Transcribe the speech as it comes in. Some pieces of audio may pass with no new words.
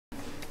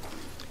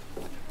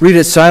read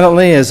it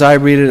silently as I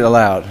read it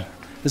aloud.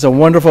 It's a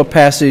wonderful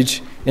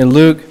passage in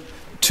Luke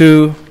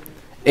 2,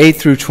 8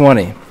 through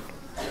 20.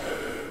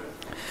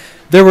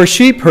 There were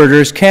sheep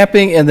herders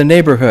camping in the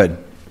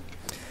neighborhood.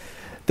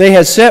 They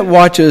had set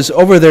watches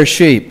over their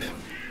sheep.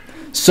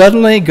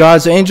 Suddenly,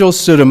 God's angel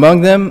stood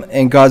among them,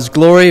 and God's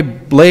glory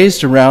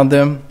blazed around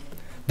them.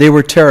 They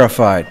were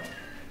terrified.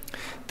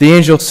 The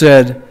angel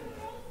said,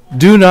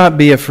 "Do not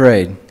be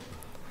afraid.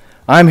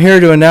 I'm here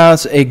to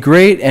announce a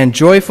great and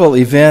joyful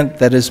event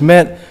that is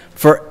meant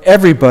for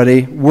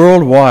everybody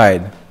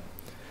worldwide.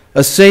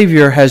 A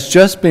Savior has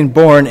just been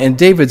born in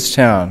David's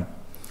town,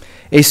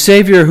 a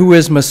Savior who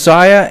is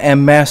Messiah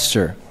and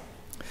Master.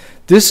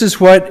 This is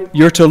what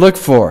you're to look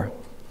for: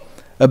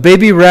 a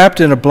baby wrapped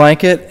in a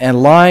blanket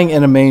and lying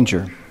in a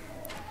manger."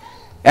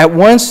 At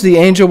once the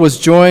angel was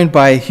joined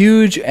by a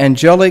huge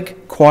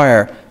angelic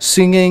choir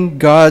singing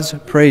God's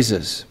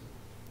praises.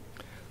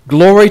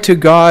 "Glory to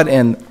God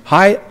in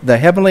the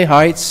heavenly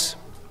heights,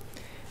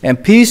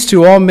 and peace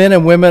to all men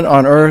and women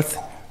on earth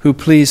who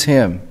please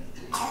him."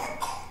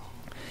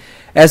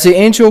 As the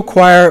angel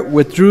choir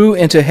withdrew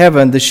into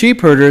heaven, the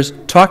sheep herders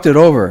talked it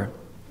over.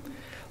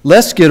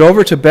 "Let's get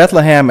over to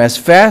Bethlehem as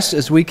fast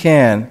as we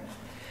can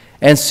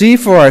and see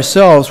for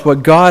ourselves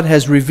what God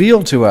has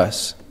revealed to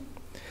us."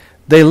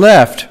 They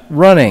left,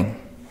 running,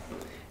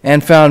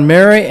 and found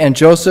Mary and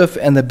Joseph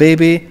and the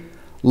baby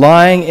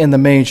lying in the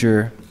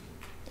manger.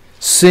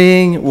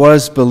 Seeing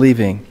was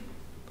believing.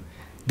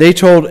 They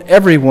told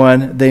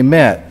everyone they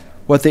met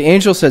what the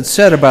angels had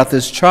said about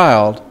this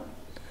child.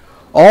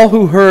 All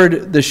who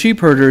heard the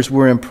sheep herders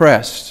were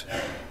impressed.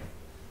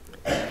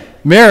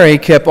 Mary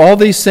kept all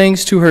these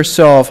things to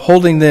herself,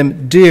 holding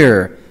them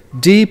dear,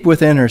 deep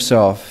within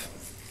herself.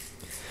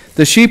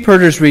 The sheep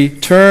herders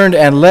returned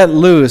and let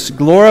loose,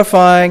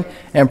 glorifying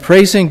and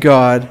praising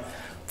God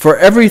for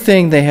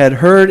everything they had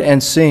heard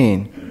and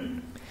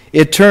seen.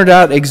 It turned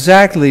out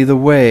exactly the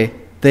way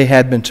they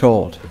had been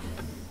told.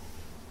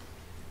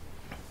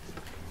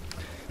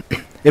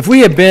 If we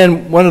had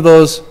been one of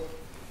those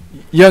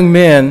young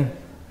men,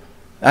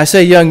 I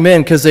say young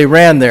men because they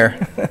ran there.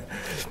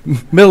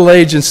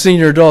 Middle-aged and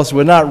senior adults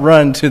would not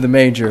run to the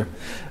manger.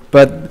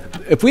 But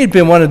if we had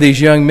been one of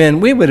these young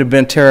men, we would have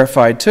been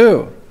terrified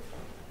too.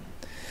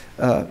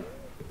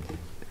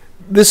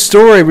 This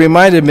story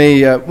reminded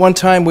me, one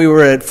time we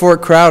were at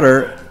Fort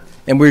Crowder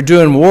and we were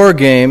doing war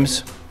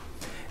games,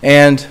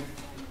 and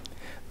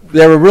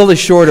they were really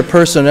short of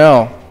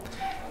personnel.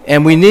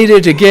 And we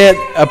needed to get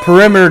a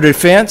perimeter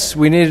defense.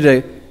 We needed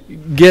to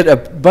get a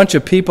bunch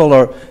of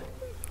people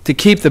to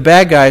keep the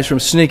bad guys from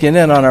sneaking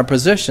in on our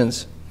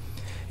positions.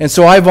 And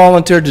so I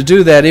volunteered to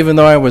do that, even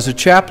though I was a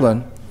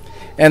chaplain.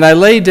 And I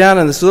laid down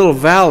in this little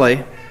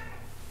valley,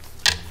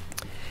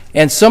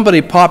 and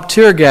somebody popped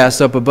tear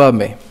gas up above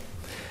me.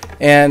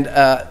 And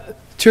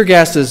tear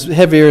gas is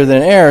heavier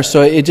than air,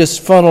 so it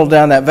just funneled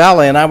down that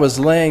valley, and I was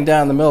laying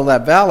down in the middle of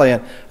that valley,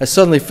 and I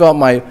suddenly felt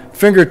my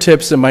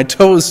fingertips and my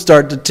toes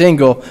start to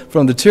tingle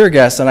from the tear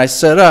gas, and I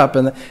sat up,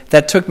 and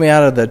that took me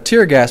out of the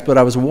tear gas, but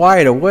I was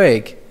wide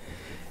awake.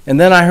 And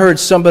then I heard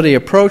somebody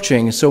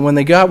approaching, so when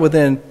they got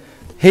within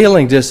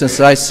hailing distance,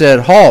 I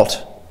said,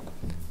 "Halt,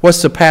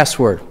 what's the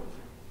password?"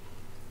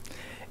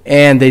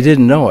 And they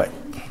didn't know it.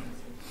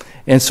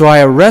 And so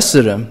I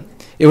arrested him.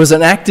 It was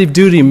an active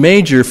duty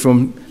major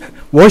from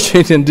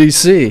Washington,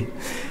 D.C.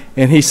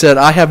 And he said,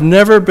 "I have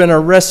never been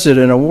arrested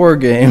in a war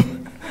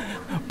game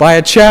by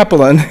a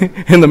chaplain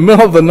in the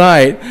middle of the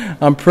night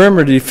on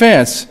perimeter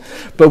defense.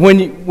 But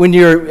when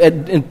you're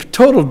in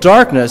total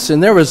darkness,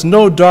 and there was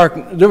no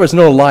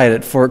light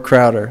at Fort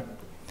Crowder,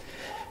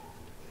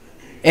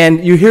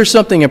 and you hear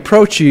something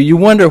approach you, you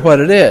wonder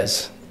what it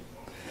is.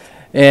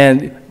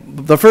 And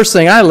the first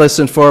thing I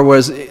listened for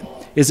was,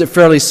 is it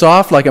fairly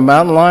soft like a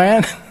mountain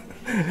lion?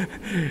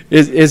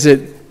 Is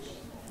it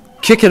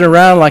kicking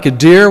around like a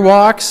deer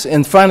walks?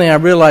 And finally I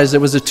realized it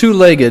was a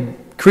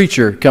two-legged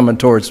creature coming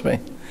towards me.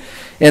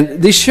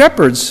 And these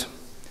shepherds,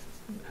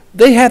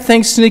 they had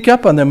things sneak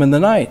up on them in the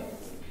night.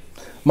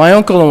 My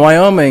uncle in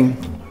Wyoming,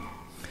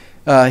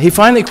 he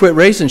finally quit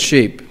raising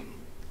sheep.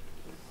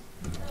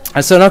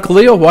 I said, "Uncle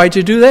Leo, why'd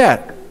you do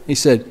that?" He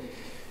said,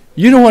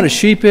 "You know what a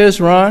sheep is,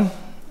 Ron?"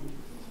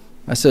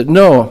 I said,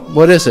 "No,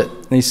 what is it?"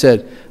 And he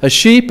said, "A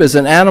sheep is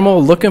an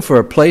animal looking for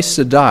a place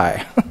to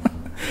die."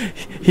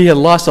 He had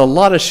lost a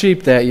lot of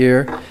sheep that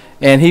year,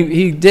 and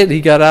he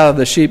got out of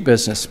the sheep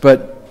business.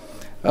 But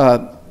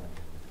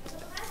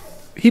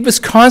he was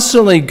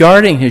constantly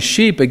guarding his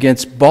sheep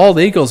against bald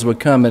eagles would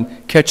come and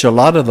catch a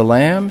lot of the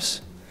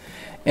lambs,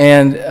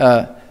 and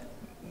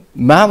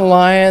mountain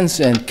lions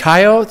and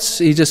coyotes.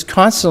 He just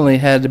constantly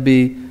had to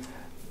be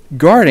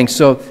guarding.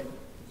 So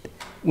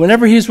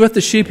whenever he was with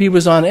the sheep, he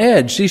was on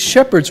edge. These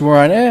shepherds were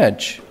on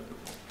edge.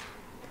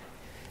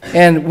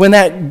 And when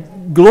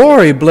that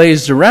glory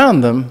blazed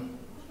around them,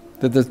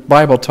 that the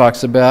Bible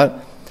talks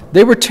about,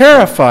 they were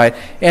terrified.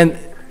 And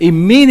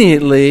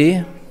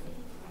immediately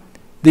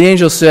the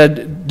angel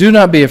said, "Do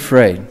not be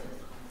afraid.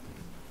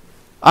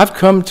 I've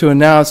come to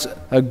announce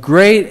a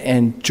great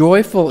and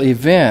joyful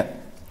event."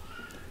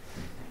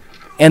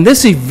 And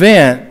this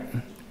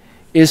event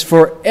is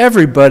for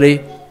everybody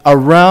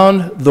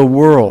around the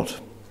world.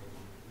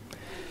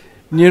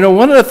 You know,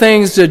 one of the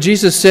things that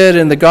Jesus said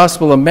in the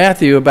Gospel of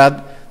Matthew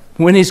about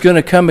when he's going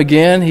to come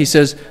again, he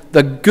says,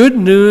 the good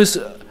news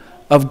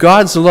of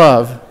God's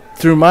love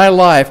through my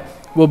life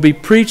will be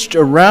preached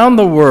around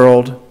the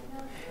world,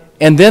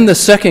 and then the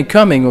second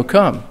coming will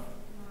come.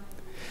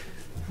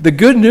 The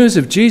good news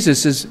of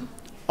Jesus has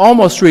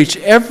almost reached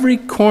every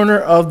corner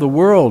of the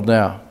world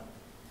now.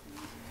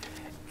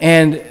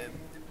 And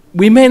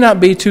we may not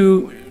be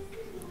too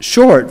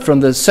short from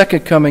the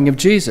second coming of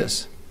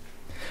Jesus.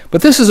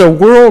 But this is a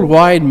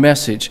worldwide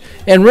message.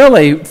 And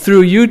really,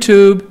 through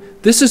YouTube,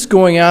 this is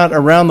going out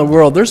around the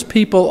world. There's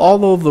people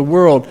all over the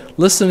world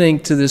listening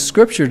to this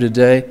scripture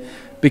today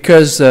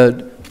because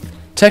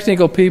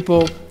technical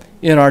people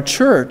in our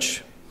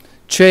church,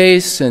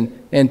 Chase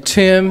and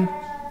Tim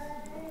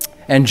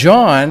and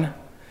John,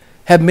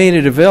 have made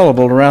it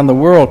available around the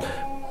world.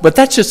 But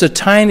that's just a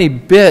tiny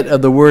bit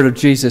of the word of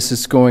Jesus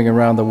that's going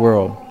around the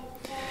world.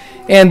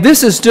 And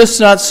this is just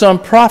not some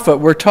prophet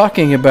we're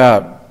talking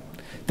about.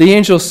 The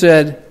angel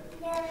said,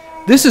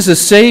 this is a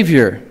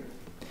Savior.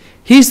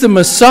 He's the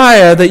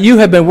Messiah that you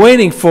have been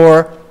waiting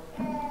for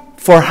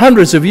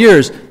hundreds of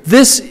years.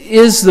 This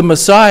is the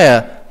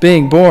Messiah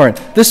being born.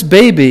 This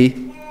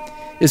baby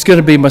is going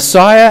to be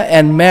Messiah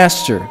and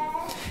Master.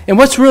 And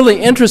what's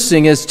really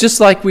interesting is just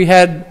like we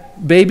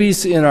had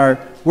babies in our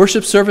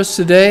worship service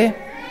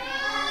today,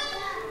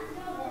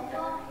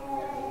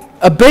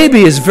 a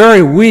baby is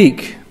very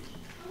weak.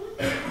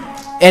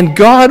 And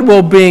God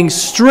will bring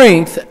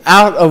strength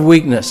out of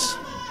weakness.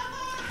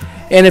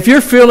 And if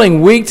you're feeling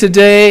weak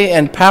today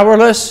and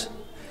powerless,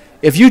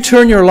 if you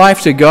turn your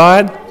life to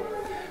God,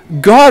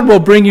 God will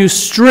bring you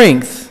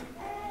strength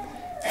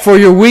for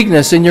your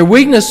weakness, and your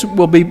weakness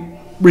will be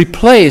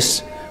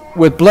replaced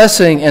with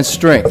blessing and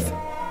strength.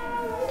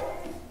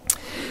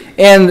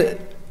 And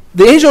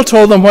the angel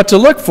told them what to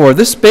look for.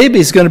 This baby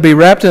is going to be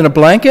wrapped in a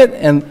blanket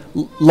and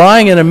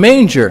lying in a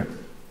manger.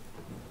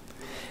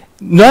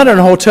 Not in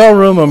a hotel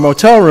room or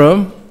motel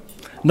room,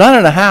 not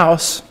in a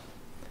house.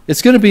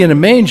 It's going to be in a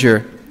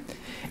manger.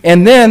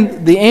 And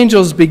then the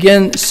angels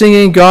begin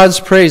singing God's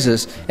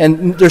praises.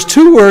 And there's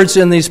two words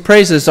in these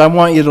praises I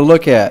want you to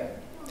look at.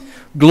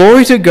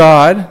 Glory to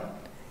God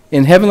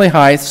in heavenly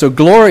heights. So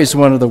glory is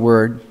one of the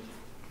words.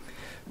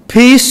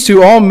 Peace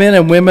to all men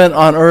and women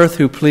on earth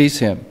who please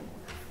him.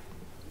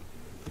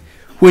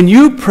 When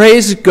you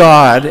praise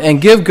God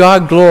and give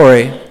God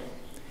glory,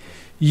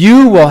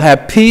 you will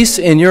have peace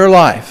in your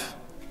life.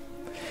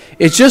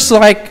 It's just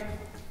like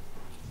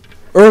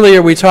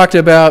earlier we talked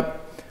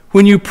about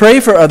when you pray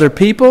for other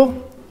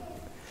people,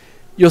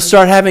 you'll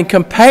start having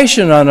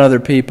compassion on other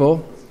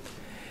people.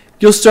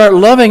 You'll start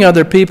loving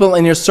other people,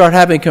 and you'll start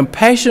having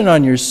compassion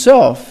on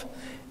yourself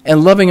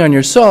and loving on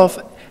yourself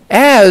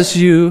as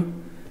you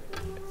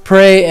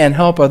pray and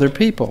help other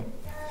people.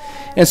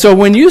 And so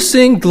when you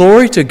sing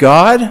glory to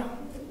God,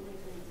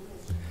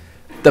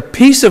 the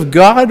peace of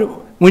God,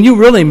 when you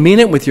really mean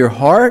it with your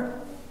heart,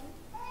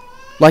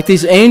 like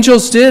these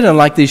angels did and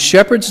like these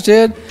shepherds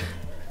did,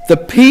 the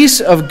peace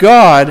of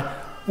God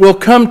will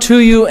come to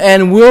you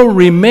and will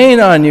remain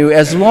on you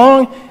as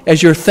long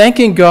as you're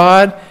thanking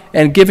God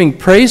and giving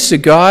praise to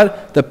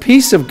God. The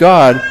peace of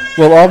God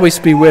will always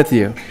be with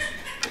you.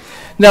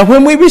 Now,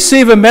 when we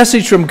receive a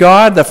message from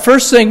God, the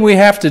first thing we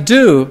have to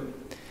do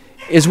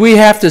is we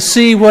have to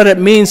see what it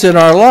means in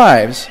our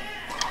lives.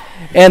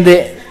 And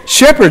the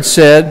shepherd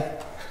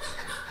said,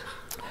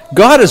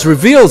 God has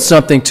revealed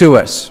something to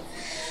us.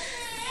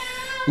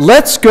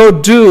 Let's go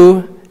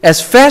do as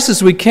fast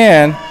as we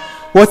can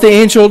what the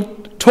angel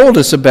told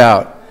us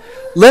about.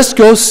 Let's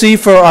go see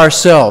for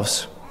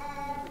ourselves.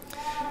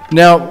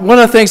 Now, one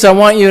of the things I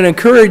want you to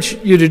encourage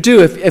you to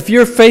do, if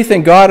your faith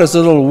in God is a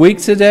little weak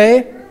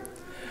today,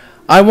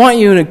 I want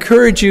you to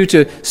encourage you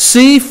to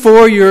see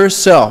for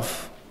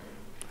yourself.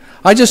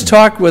 I just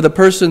talked with a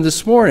person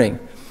this morning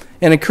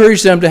and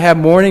encouraged them to have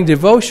morning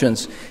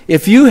devotions.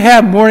 If you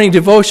have morning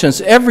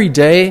devotions every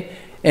day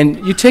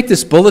and you take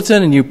this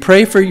bulletin and you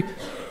pray for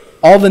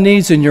all the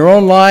needs in your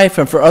own life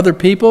and for other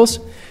people's,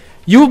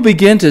 you will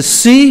begin to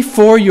see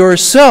for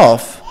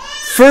yourself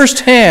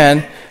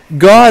firsthand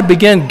God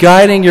begin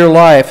guiding your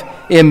life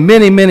in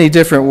many, many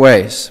different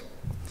ways.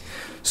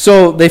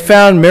 So they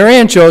found Mary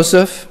and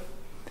Joseph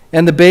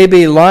and the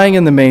baby lying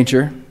in the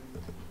manger.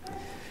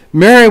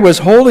 Mary was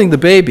holding the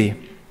baby.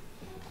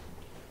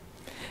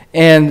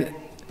 And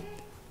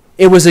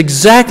it was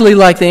exactly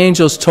like the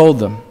angels told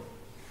them.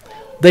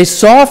 They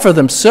saw for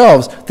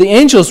themselves. The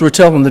angels were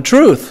telling the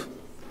truth.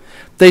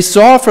 They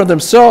saw for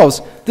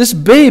themselves this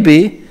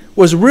baby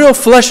was real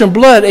flesh and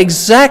blood,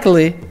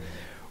 exactly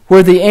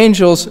where the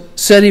angels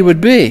said he would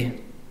be.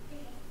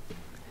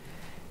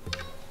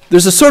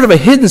 There's a sort of a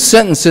hidden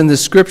sentence in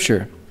this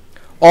scripture.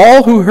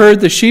 All who heard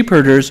the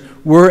sheepherders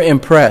were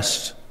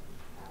impressed.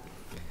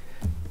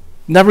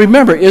 Now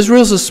remember,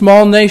 Israel's a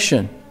small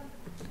nation.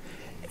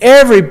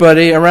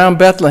 Everybody around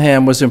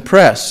Bethlehem was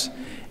impressed.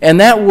 And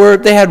that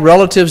word, they had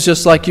relatives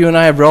just like you and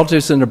I have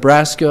relatives in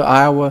Nebraska,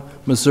 Iowa,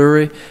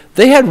 Missouri.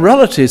 They had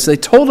relatives. They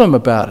told them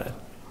about it.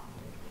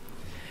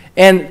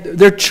 And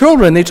their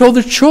children, they told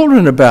their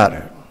children about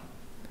it.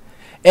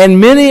 And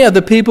many of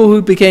the people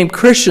who became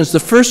Christians,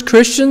 the first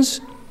Christians,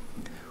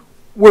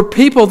 were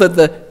people that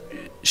the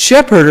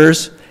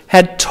shepherders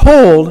had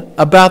told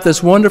about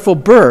this wonderful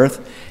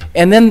birth.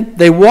 And then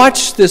they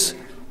watched this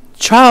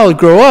child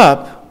grow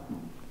up,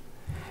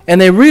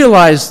 and they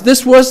realized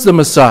this was the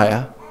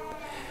Messiah.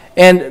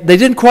 And they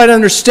didn't quite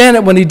understand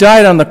it when he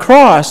died on the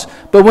cross,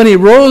 but when he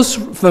rose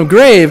from the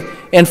grave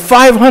and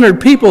 500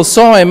 people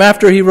saw him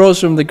after he rose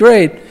from the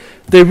grave,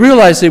 they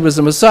realized he was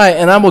the Messiah.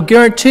 And I will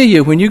guarantee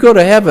you, when you go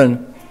to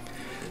heaven,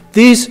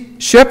 these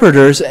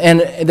shepherders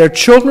and their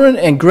children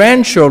and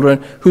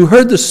grandchildren who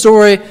heard the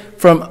story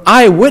from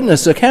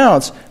eyewitness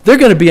accounts, they're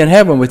going to be in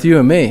heaven with you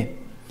and me.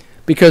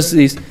 Because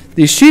these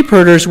sheep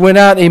herders went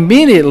out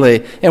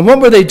immediately. And what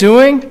were they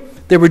doing?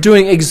 They were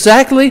doing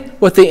exactly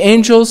what the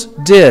angels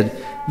did.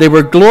 They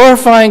were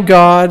glorifying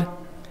God,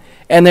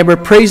 and they were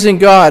praising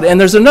God. And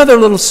there's another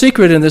little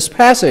secret in this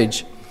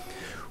passage.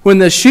 When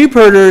the sheep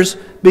herders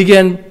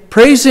began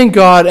praising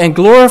God and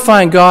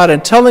glorifying God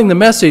and telling the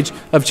message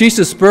of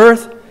Jesus'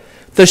 birth,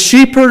 the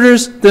sheep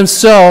herders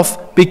themselves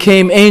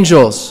became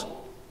angels.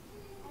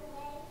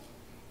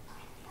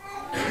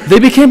 They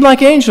became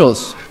like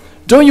angels.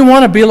 Don't you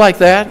want to be like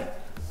that?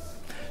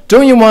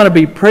 Don't you want to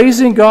be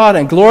praising God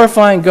and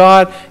glorifying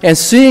God and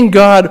seeing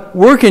God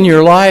work in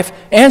your life,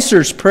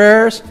 answers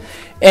prayers,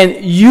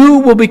 and you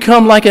will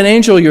become like an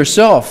angel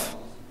yourself?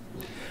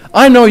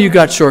 I know you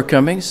got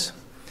shortcomings.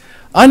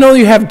 I know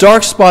you have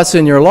dark spots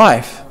in your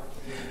life.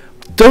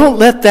 Don't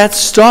let that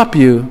stop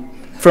you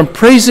from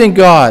praising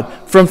God,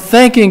 from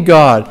thanking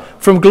God,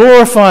 from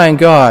glorifying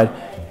God,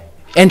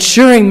 and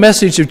sharing the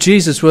message of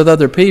Jesus with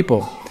other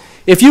people.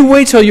 If you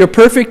wait till you're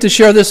perfect to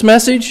share this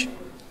message,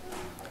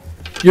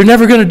 you're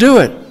never going to do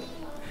it.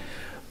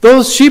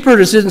 Those sheep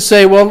herders didn't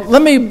say, well,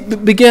 let me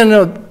begin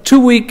a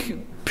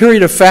 2-week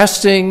period of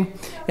fasting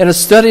and a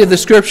study of the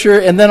Scripture,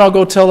 and then I'll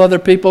go tell other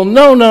people.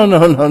 No, no,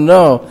 no, no,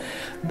 no.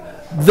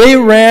 They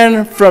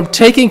ran from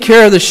taking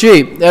care of the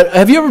sheep.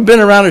 Have you ever been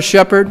around a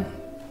shepherd?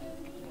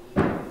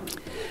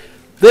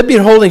 They've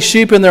been holding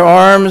sheep in their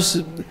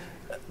arms.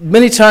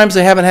 Many times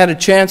they haven't had a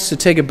chance to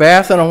take a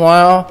bath in a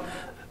while.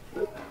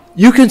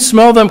 You can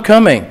smell them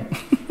coming.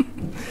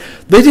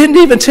 They didn't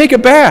even take a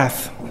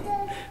bath.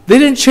 They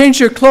didn't change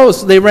their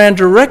clothes. They ran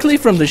directly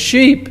from the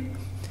sheep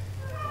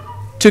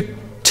to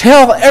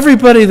tell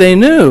everybody they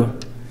knew.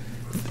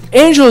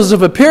 Angels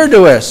have appeared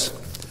to us.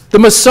 The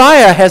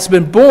Messiah has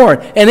been born.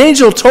 An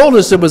angel told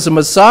us it was the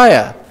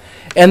Messiah.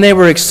 And they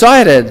were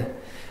excited.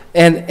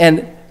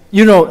 And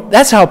you know,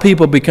 that's how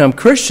people become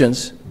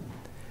Christians.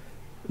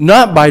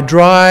 Not by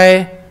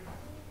dry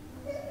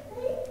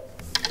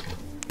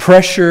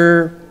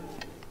pressure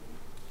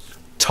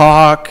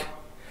talk.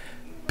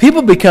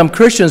 People become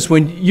Christians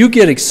when you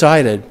get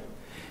excited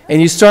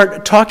and you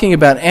start talking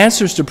about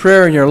answers to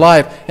prayer in your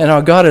life and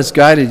how God has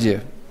guided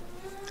you.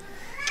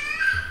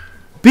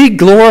 Be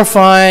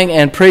glorifying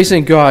and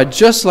praising God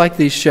just like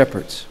these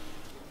shepherds.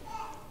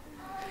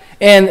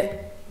 And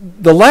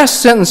the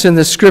last sentence in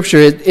this scripture,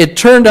 it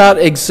turned out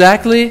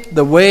exactly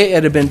the way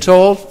it had been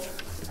told.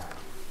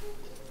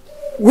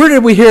 Where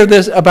did we hear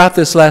about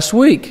this last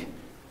week?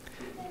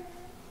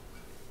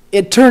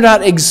 It turned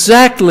out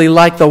exactly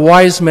like the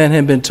wise men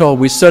had been told.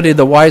 We studied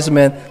the wise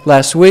men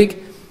last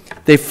week.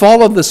 They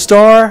followed the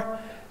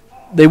star.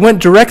 They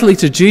went directly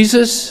to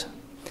Jesus.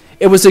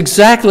 It was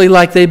exactly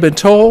like they'd been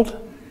told.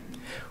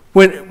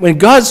 When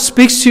God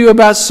speaks to you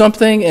about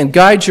something and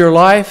guides your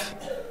life,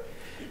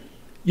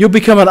 you'll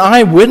become an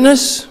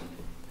eyewitness.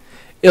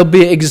 It'll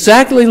be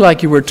exactly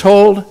like you were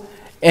told,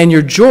 and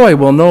your joy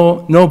will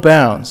know no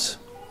bounds.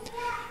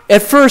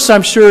 At first,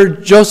 I'm sure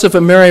Joseph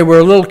and Mary were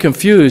a little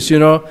confused, you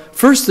know.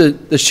 First,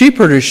 the sheep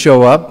herders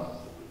show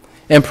up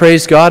and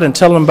praise God and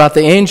tell them about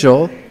the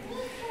angel.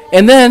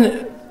 And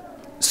then,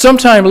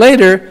 sometime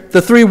later,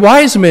 the 3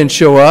 wise men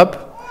show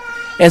up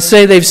and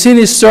say they've seen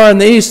his star in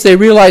the east. They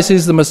realize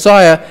he's the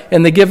Messiah,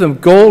 and they give him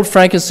gold,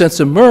 frankincense,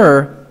 and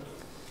myrrh.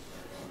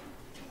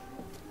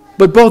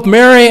 But both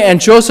Mary and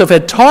Joseph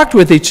had talked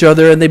with each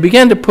other, and they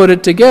began to put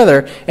it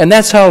together. And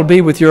that's how it'll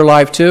be with your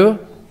life, too.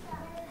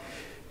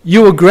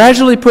 You will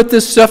gradually put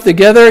this stuff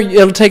together.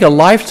 It'll take a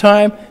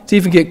lifetime to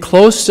even get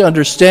close to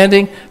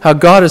understanding how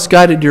God has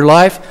guided your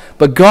life,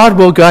 but God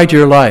will guide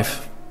your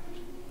life.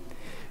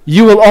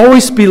 You will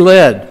always be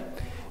led.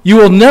 You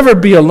will never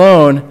be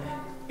alone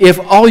if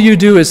all you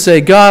do is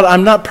say, God,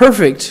 I'm not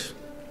perfect,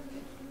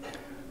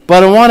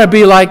 but I want to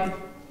be like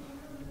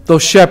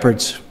those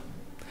shepherds.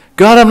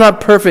 God, I'm not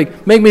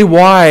perfect. Make me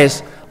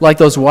wise like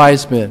those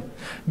wise men.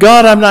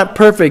 God, I'm not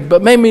perfect,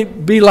 but make me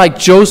be like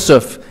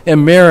Joseph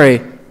and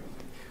Mary,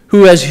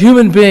 who as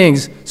human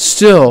beings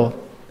still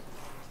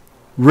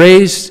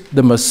raised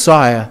the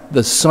Messiah,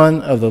 the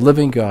Son of the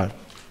living God.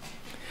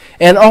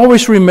 And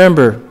always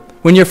remember,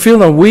 when you're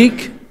feeling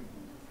weak,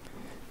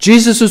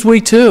 Jesus was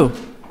weak too.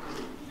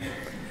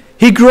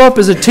 He grew up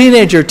as a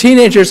teenager.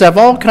 Teenagers have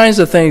all kinds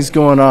of things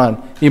going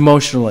on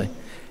emotionally.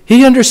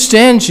 He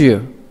understands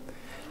you.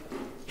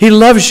 He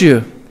loves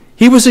you.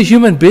 He was a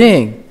human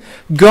being.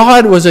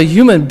 God was a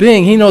human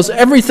being. He knows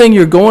everything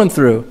you're going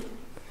through.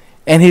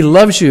 And He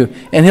loves you.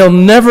 And He'll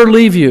never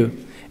leave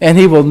you. And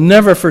He will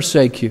never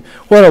forsake you.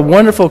 What a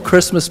wonderful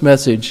Christmas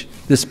message,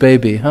 this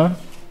baby, huh?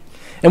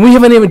 And we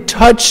haven't even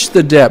touched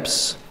the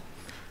depths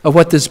of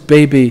what this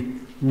baby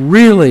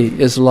really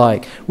is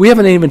like. We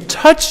haven't even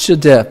touched the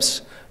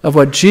depths of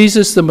what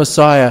Jesus the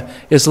Messiah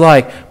is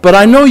like. But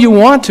I know you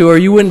want to, or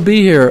you wouldn't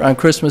be here on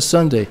Christmas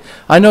Sunday.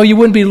 I know you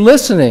wouldn't be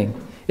listening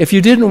if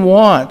you didn't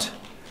want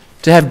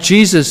to have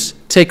Jesus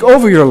take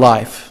over your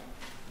life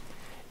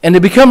and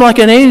to become like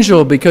an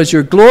angel, because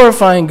you're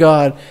glorifying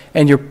God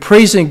and you're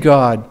praising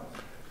God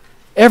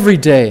every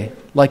day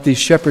like these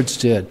shepherds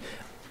did.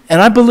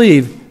 And I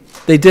believe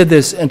they did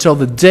this until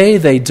the day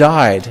they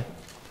died.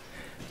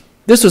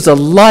 This was a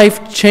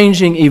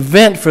life-changing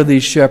event for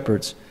these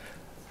shepherds.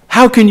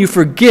 How can you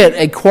forget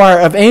a choir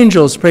of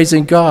angels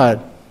praising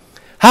God?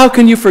 How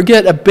can you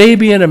forget a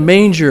baby in a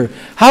manger?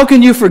 How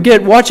can you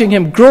forget watching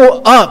Him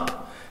grow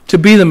up to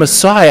be the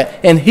Messiah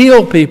and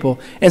heal people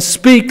and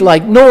speak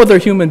like no other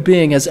human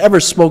being has ever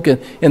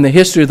spoken in the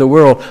history of the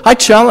world? I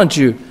challenge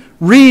you,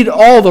 read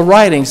all the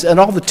writings and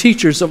all the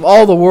teachers of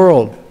all the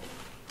world.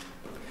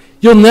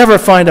 You'll never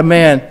find a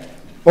man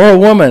or a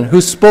woman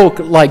who spoke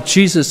like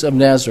Jesus of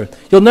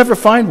Nazareth. You'll never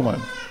find one.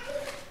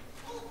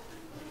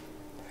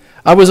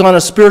 I was on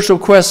a spiritual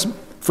quest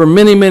for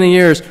many, many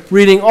years,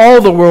 reading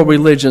all the world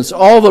religions,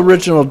 all the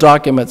original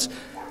documents.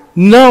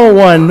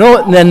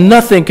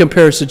 Nothing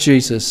compares to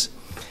Jesus.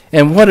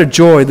 And what a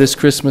joy this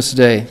Christmas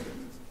day.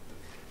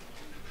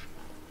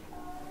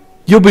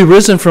 You'll be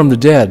risen from the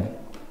dead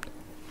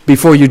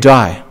before you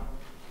die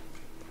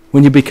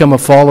when you become a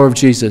follower of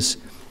Jesus.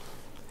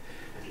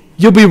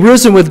 You'll be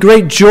risen with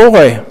great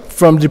joy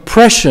from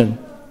depression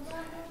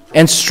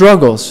and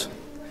struggles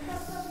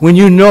when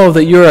you know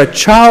that you're a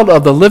child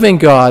of the living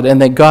God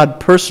and that God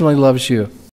personally loves you.